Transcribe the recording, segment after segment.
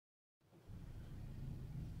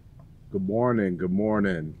Good morning. Good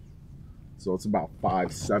morning. So it's about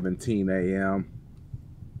 5:17 a.m.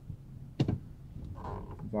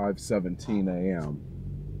 5:17 a.m.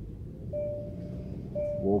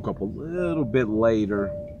 Woke up a little bit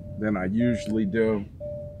later than I usually do.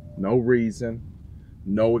 No reason,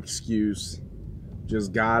 no excuse.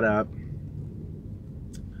 Just got up.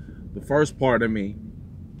 The first part of me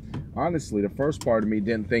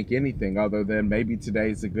didn't think anything other than maybe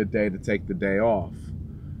today's a good day to take the day off.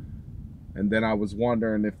 And then I was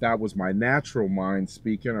wondering if that was my natural mind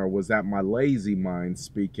speaking or was that my lazy mind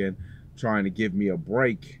speaking, trying to give me a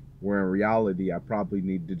break, where in reality I probably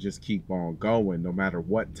need to just keep on going no matter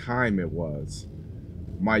what time it was.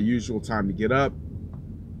 My usual time to get up,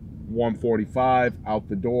 1:45, out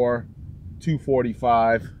the door,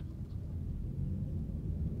 2:45,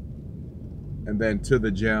 and then to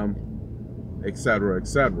the gym, etc.,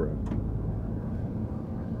 etc.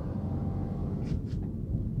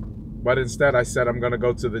 But instead I said I'm going to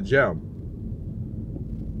go to the gym.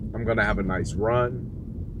 I'm going to have a nice run.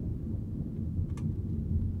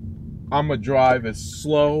 I'm going to drive as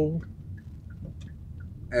slow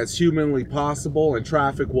as humanly possible and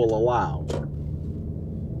traffic will allow.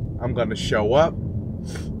 I'm going to show up.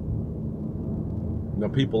 The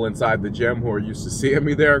people inside the gym who are used to seeing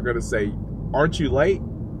me there are going to say, "Aren't you late?"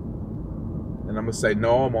 And I'm going to say,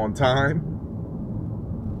 "No, I'm on time."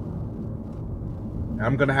 And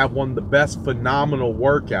I'm going to have one of the best phenomenal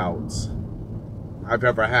workouts I've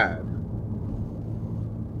ever had.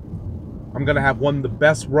 I'm going to have one of the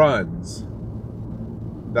best runs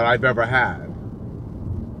that I've ever had.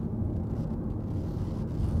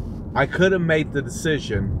 I could have made the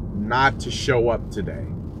decision not to show up today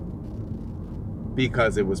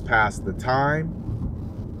because it was past the time.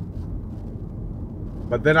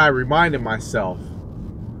 But then I reminded myself,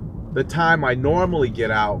 the time I normally get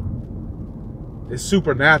out is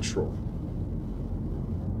supernatural.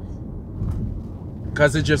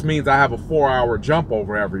 Because it just means I have a 4-hour jump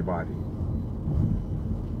over everybody.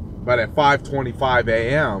 But at 5:25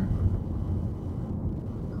 a.m.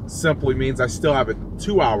 simply means I still have a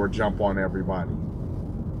 2-hour jump on everybody.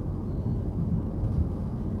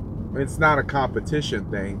 It's not a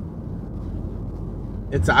competition thing.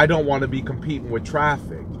 I don't want to be competing with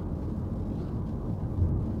traffic.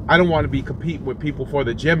 I don't want to be competing with people for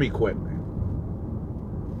the gym equipment.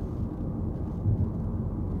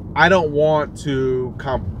 I don't want to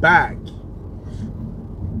come back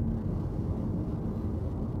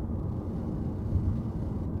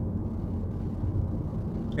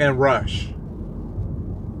and rush.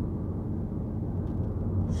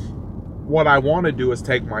 What I want to do is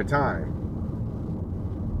take my time.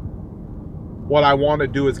 What I want to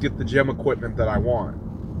do is get the gym equipment that I want.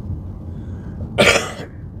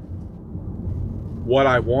 What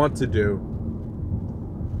I want to do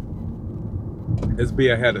is be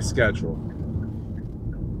ahead of schedule.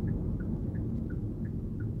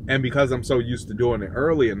 And because I'm so used to doing it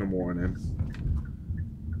early in the morning,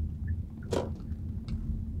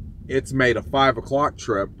 it's made a 5 o'clock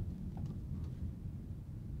trip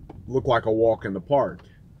look like a walk in the park.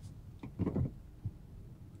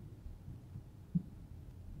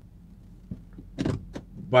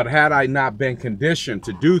 But had I not been conditioned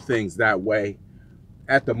to do things that way,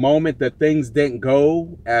 at the moment that things didn't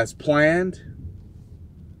go as planned,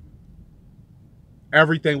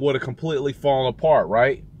 everything would have completely fallen apart,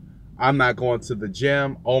 right? I'm not going to the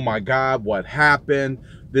gym. Oh my God, what happened?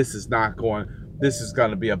 This is going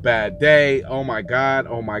to be a bad day. Oh my God,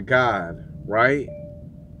 right?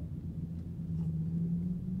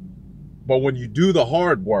 But when you do the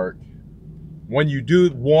hard work, when you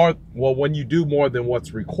do more than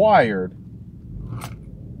what's required,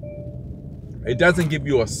 it doesn't give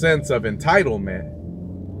you a sense of entitlement.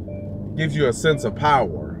 It gives you a sense of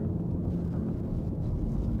power.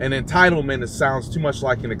 And entitlement, it sounds too much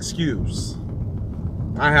like an excuse.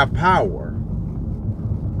 I have power.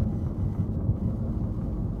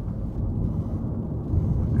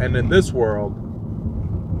 And in this world,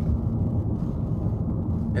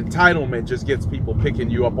 entitlement just gets people picking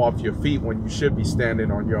you up off your feet when you should be standing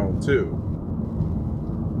on your own too.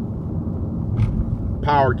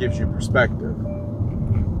 Power gives you perspective.